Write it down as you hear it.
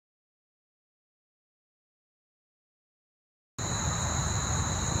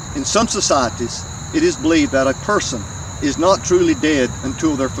In some societies, it is believed that a person is not truly dead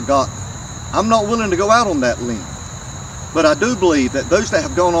until they're forgotten. I'm not willing to go out on that limb, but I do believe that those that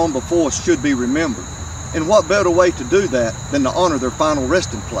have gone on before us should be remembered. And what better way to do that than to honor their final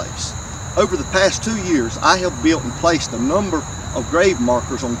resting place? Over the past 2 years, I have built and placed a number of grave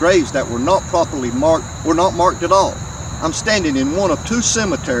markers on graves that were not properly marked or not marked at all. I'm standing in one of 2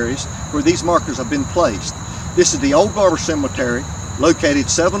 cemeteries where these markers have been placed. This is the old Barbour Cemetery, located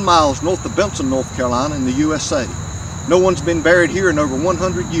 7 miles north of Benson, North Carolina in the USA. No one's been buried here in over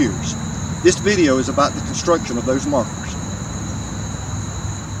 100 years. This video is about the construction of those markers.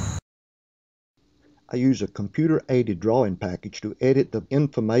 I use a computer-aided drawing package to edit the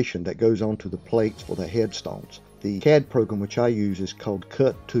information that goes onto the plates for the headstones. The CAD program which I use is called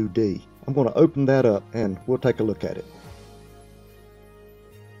Cut2D. I'm going to open that up and we'll take a look at it.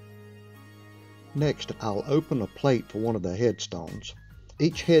 Next, I'll open a plate for one of the headstones.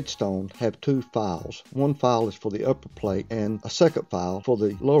 Each headstone have 2 files. One file is for the upper plate and a second file for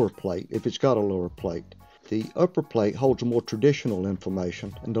the lower plate if it's got a lower plate. The upper plate holds more traditional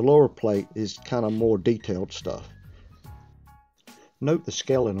information and the lower plate is kind of more detailed stuff. Note the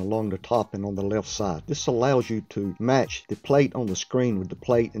scaling along the top and on the left side. This allows you to match the plate on the screen with the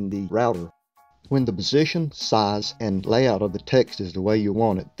plate in the router. When the position, size, and layout of the text is the way you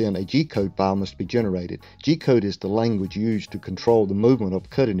want it, then a G-code file must be generated. G-code is the language used to control the movement of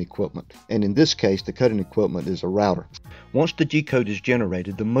cutting equipment, and in this case the cutting equipment is a router. Once the G-code is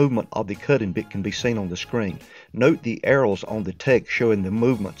generated, the movement of the cutting bit can be seen on the screen. Note the arrows on the text showing the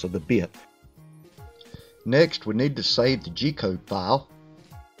movements of the bit. Next, we need to save the G-code file.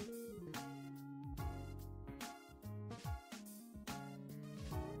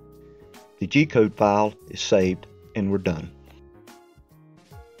 The G-code file is saved and we're done.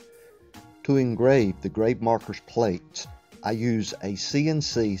 To engrave the grave markers plates, I use a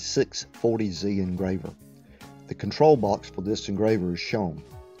CNC6040 engraver. The control box for this engraver is shown.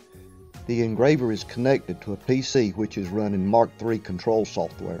 The engraver is connected to a PC which is running Mach3 control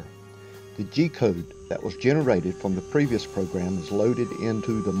software. The G-code that was generated from the previous program is loaded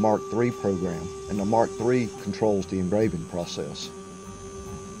into the Mach3 program, and the Mach3 controls the engraving process.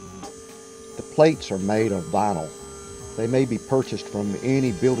 The plates are made of vinyl. They may be purchased from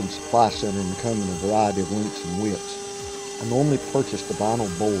any building supply center and come in a variety of lengths and widths. I normally purchase the vinyl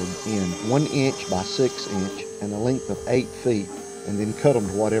board in 1 inch by 6 inch and a length of 8 feet, and then cut them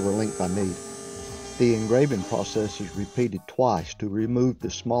to whatever length I need. The engraving process is repeated twice to remove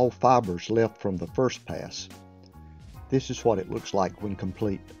the small fibers left from the first pass. This is what it looks like when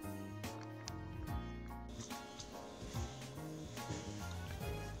complete.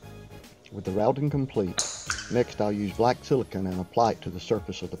 With the routing complete, next I'll use black silicone and apply it to the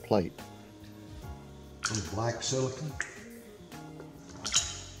surface of the plate. With black silicone?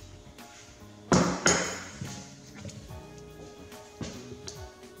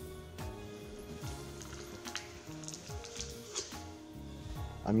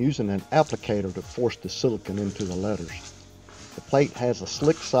 I'm using an applicator to force the silicone into the letters. The plate has a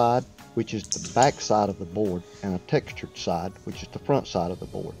slick side, which is the back side of the board, and a textured side, which is the front side of the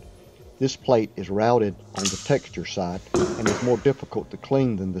board. This plate is routed on the texture side and is more difficult to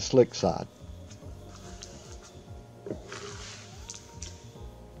clean than the slick side.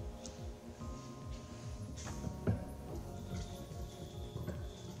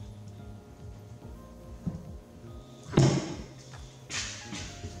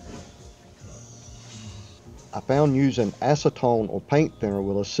 I found using acetone or paint thinner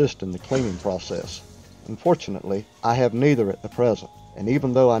will assist in the cleaning process. Unfortunately, I have neither at the present, and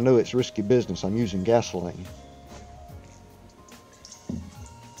even though I know it's risky business, I'm using gasoline.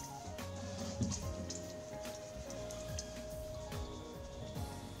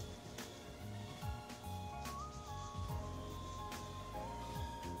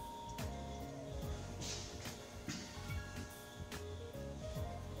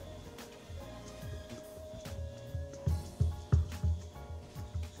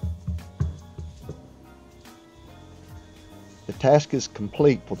 The task is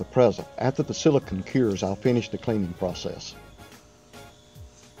complete for the present. After the silicone cures, I'll finish the cleaning process.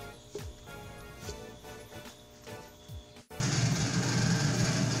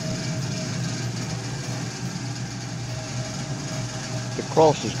 The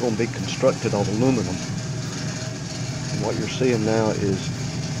cross is going to be constructed of aluminum. And what you're seeing now is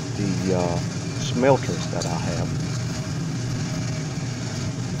the smelters that I have.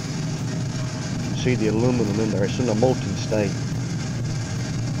 See the aluminum in there. It's in a molten state.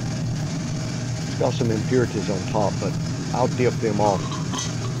 It's got some impurities on top, but I'll dip them off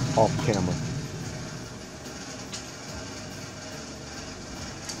camera.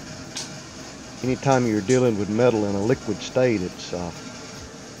 anytime you're dealing with metal in a liquid state, it's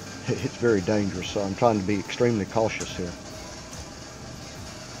very dangerous. So I'm trying to be extremely cautious here.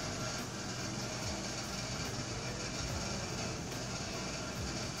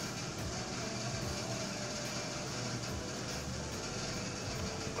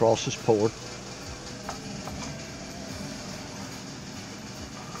 Cross is poured.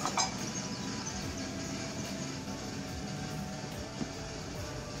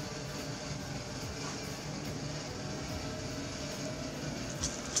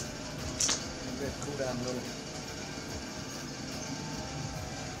 Cool down a little.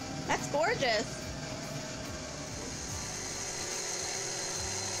 That's gorgeous.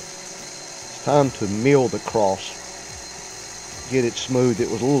 It's time to mill the cross. Get it smooth. It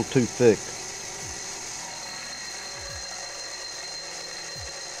was a little too thick.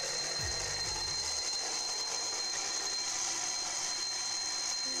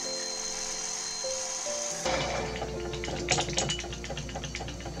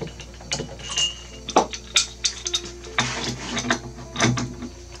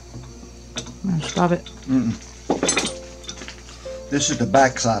 Stop it. This is the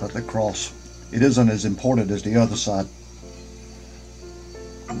back side of the cross. It isn't as important as the other side.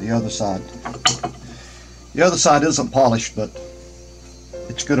 The other side isn't polished, but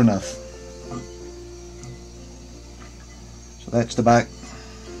it's good enough. So that's the back.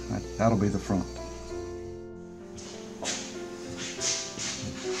 That'll be the front.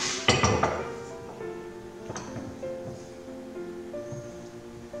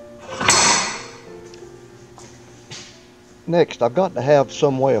 Next, I've got to have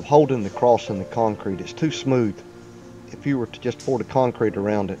some way of holding the cross in the concrete. It's too smooth. If you were to just pour the concrete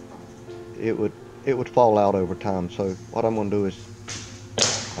around it, it would fall out over time. So what I'm going to do is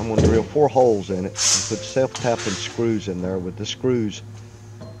I'm going to drill 4 holes in it and put self-tapping screws in there, with the screws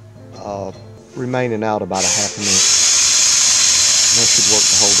remaining out about a half a minute. And that should work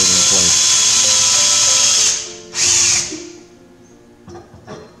to hold it in place.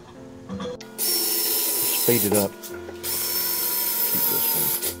 Speed it up. Keep this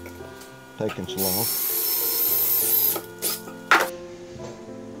one taking so long.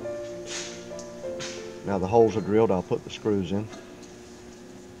 Now the holes are drilled, I'll put the screws in.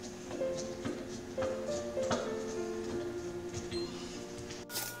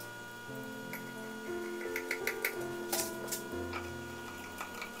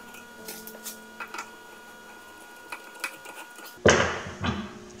 I'll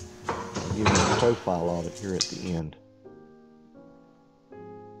give you a profile of it here at the end.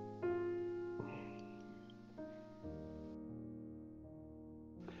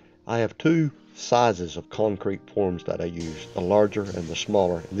 I have 2 sizes of concrete forms that I use, the larger and the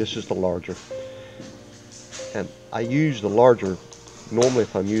smaller, and this is the larger. And I use the larger normally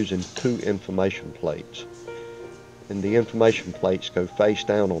if I'm using 2 information plates. And the information plates go face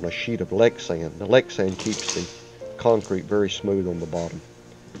down on a sheet of Lexan. The Lexan keeps the concrete very smooth on the bottom.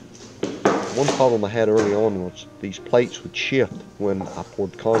 One problem I had early on was these plates would shift when I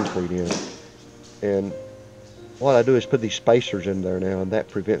poured concrete in. And what I do is put these spacers in there now, and that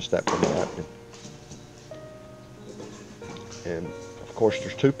prevents that from happening. And of course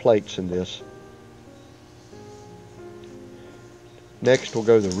there's 2 plates in this. Next we'll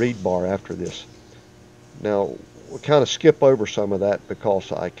go to the reed bar after this. Now we'll kind of skip over some of that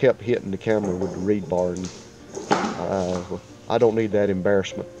because I kept hitting the camera with the reed bar, and I don't need that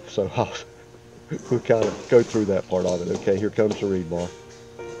embarrassment, so we'll kind of go through that part of it. Okay, here comes the reed bar.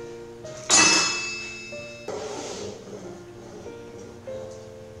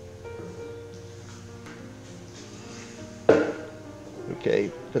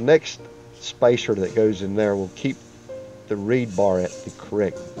 Okay, the next spacer that goes in there will keep the reed bar at the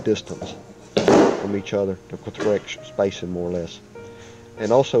correct distance from each other, the correct spacing more or less.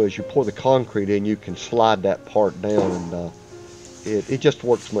 And also as you pour the concrete in, you can slide that part down, and it just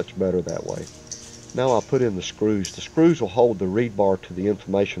works much better that way. Now I'll put in the screws. The screws will hold the reed bar to the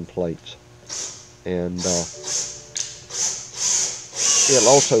information plates, and it'll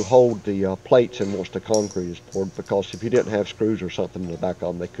also hold the plates in once the concrete is poured, because if you didn't have screws or something in the back of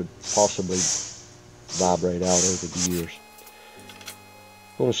them, they could possibly vibrate out over the years.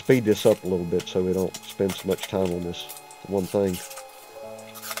 I'm going to speed this up a little bit so we don't spend so much time on this one thing.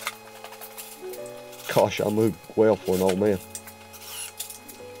 Gosh, I moved well for an old man.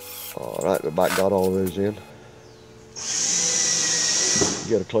 Alright, we about got all of those in.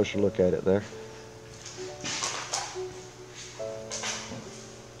 Get a closer look at it there.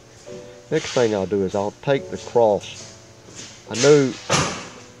 Next thing I'll do is I'll take the cross. I know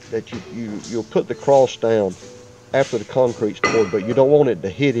that you'll put the cross down after the concrete's poured, but you don't want it to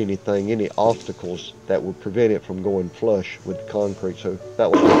hit anything, any obstacles that would prevent it from going flush with the concrete. So that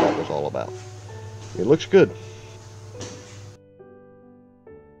was what that was all about. It looks good.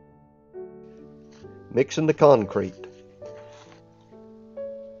 Mixing the concrete.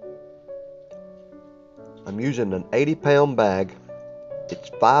 I'm using an 80-pound bag. It's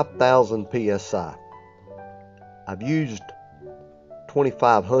 5,000 psi. I've used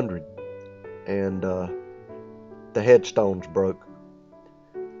 2,500 and the headstones broke.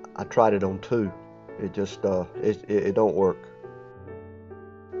 I tried it on 2. It just it don't work.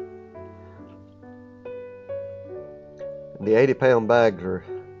 And the 80-pound bags are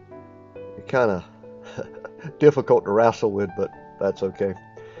kind of difficult to wrestle with, but that's okay.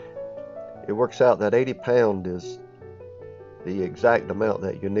 It works out that 80 pound is the exact amount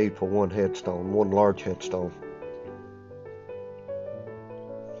that you need for one headstone, one large headstone.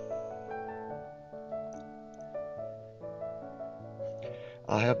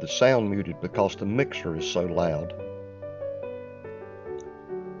 I have the sound muted because the mixer is so loud.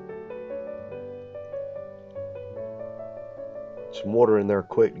 Some water in there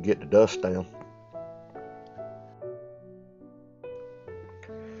quick to get the dust down.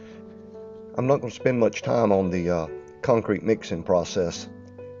 I'm not going to spend much time on the concrete mixing process.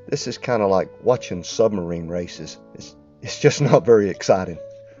 This is kind of like watching submarine races. It's just not very exciting.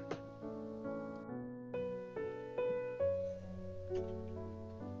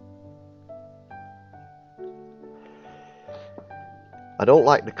 I don't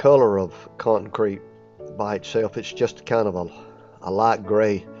like the color of concrete by itself. It's just kind of a light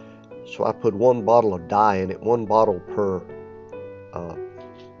gray. So I put 1 bottle of dye in it, 1 bottle per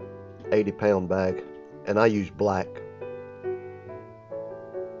 80-pound bag, and I use black.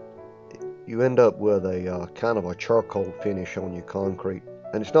 You end up with a kind of a charcoal finish on your concrete,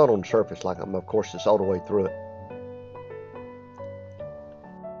 and it's not on the surface like of course it's all the way through it.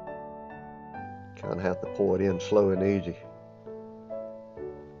 Kind of have to pour it in slow and easy.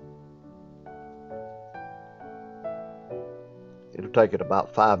 It'll take it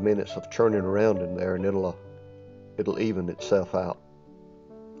about 5 minutes of churning around in there, and it'll even itself out.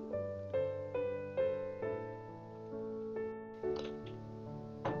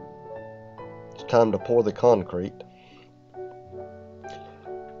 It's time to pour the concrete.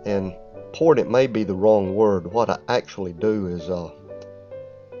 And poured it may be the wrong word. What I actually do is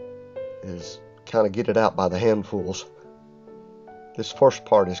kind of get it out by the handfuls. This first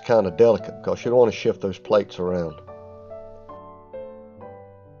part is kind of delicate because you don't want to shift those plates around.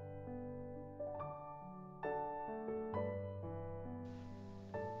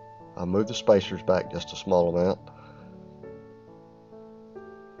 I'll move the spacers back just a small amount.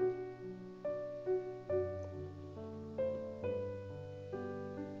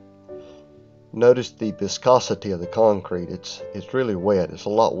 Notice the viscosity of the concrete. It's really wet. It's a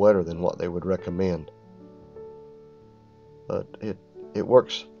lot wetter than what they would recommend. But it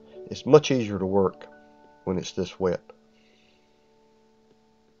works. It's much easier to work when it's this wet.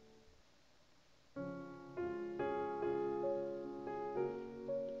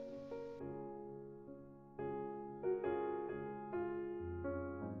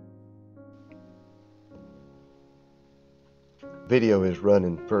 Video is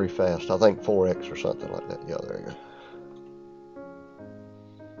running very fast. I think 4x or something like that. Yeah, there you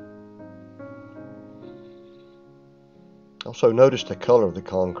go. Also notice the color of the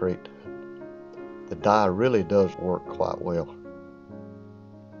concrete. The dye really does work quite well.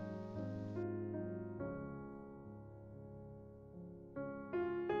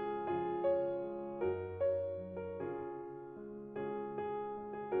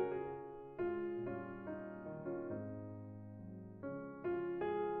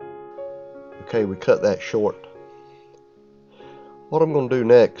 Okay, we cut that short. What I'm going to do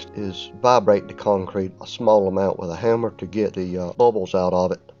next is vibrate the concrete a small amount with a hammer to get the bubbles out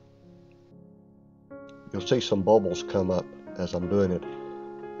of it. You'll see some bubbles come up as I'm doing it.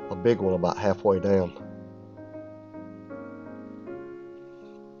 A big one about halfway down.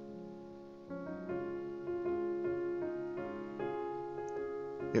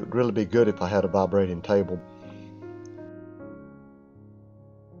 It would really be good if I had a vibrating table.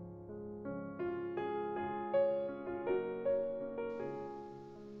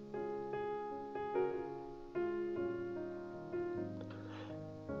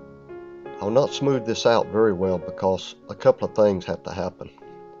 I'll not smooth this out very well because a couple of things have to happen.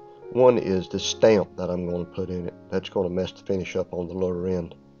 One is the stamp that I'm going to put in it. That's going to mess the finish up on the lower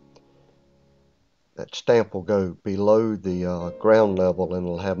end. That stamp will go below the ground level and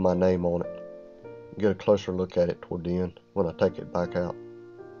it'll have my name on it. Get a closer look at it toward the end when I take it back out.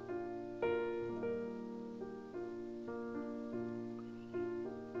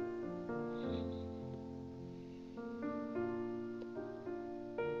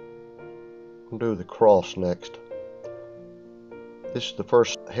 I'll do the cross next. This is the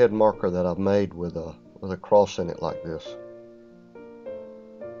first head marker that I've made with a cross in it like this.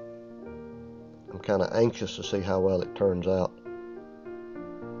 I'm kind of anxious to see how well it turns out.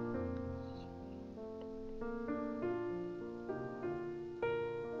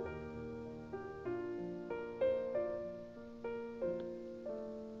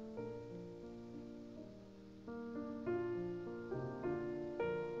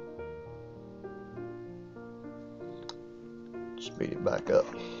 Speed it back up.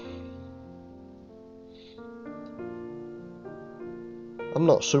 I'm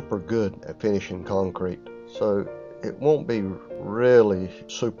not super good at finishing concrete, so it won't be really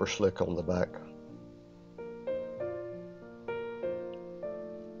super slick on the back.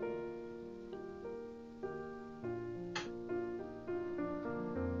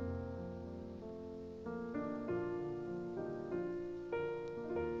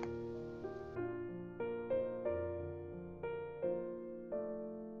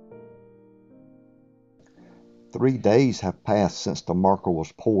 "3 days have passed since the marker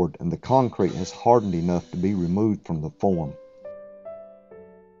was poured, and the concrete has hardened enough to be removed from the form.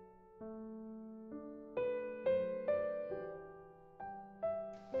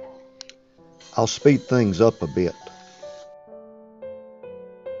 I'll speed things up a bit.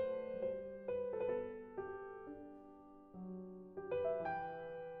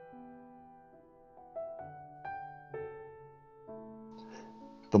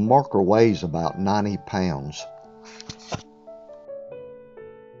 The marker weighs about 90 pounds.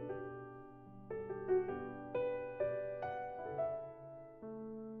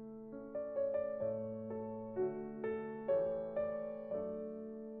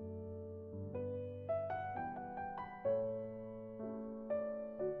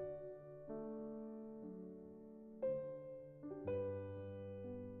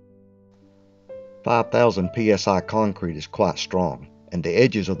 "5,000 psi concrete is quite strong, and the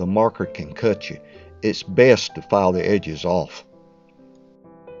edges of the marker can cut you. It's best to file the edges off."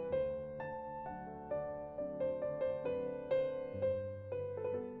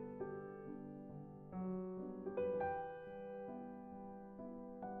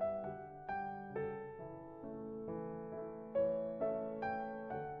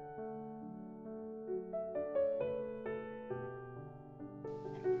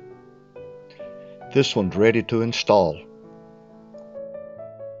 This one's ready to install.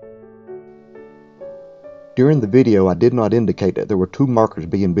 During the video, I did not indicate that there were 2 markers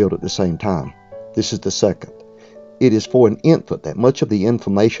being built at the same time. This is the second. It is for an infant that much of the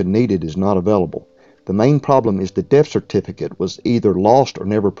information needed is not available. The main problem is the death certificate was either lost or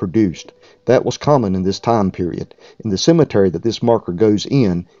never produced. That was common in this time period. In the cemetery that this marker goes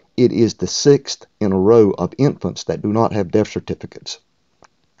in, it is the 6th in a row of infants that do not have death certificates.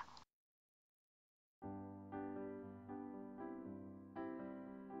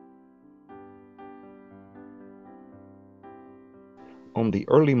 On the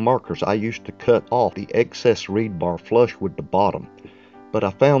early markers, I used to cut off the excess reed bar flush with the bottom, but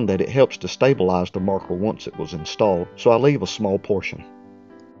I found that it helps to stabilize the marker once it was installed, so I leave a small portion.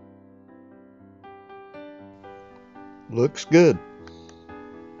 Looks good.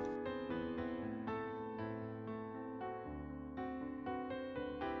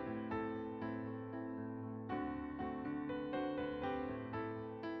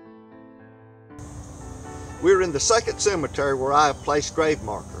 We're in the second cemetery where I have placed grave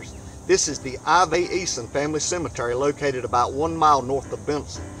markers. This is the I.V. Eason family cemetery located about 1 mile north of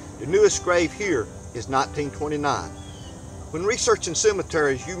Benson. The newest grave here is 1929. When researching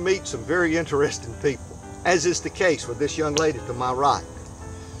cemeteries, you meet some very interesting people, as is the case with this young lady to my right.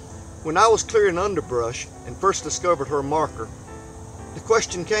 When I was clearing underbrush and first discovered her marker, the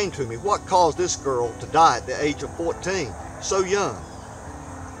question came to me, what caused this girl to die at the age of 14, so young?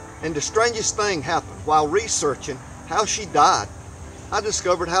 And the strangest thing happened. While researching how she died, I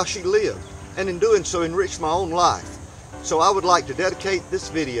discovered how she lived, and in doing so enriched my own life. So I would like to dedicate this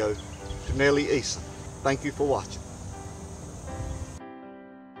video to Nellie Eason. Thank you for watching.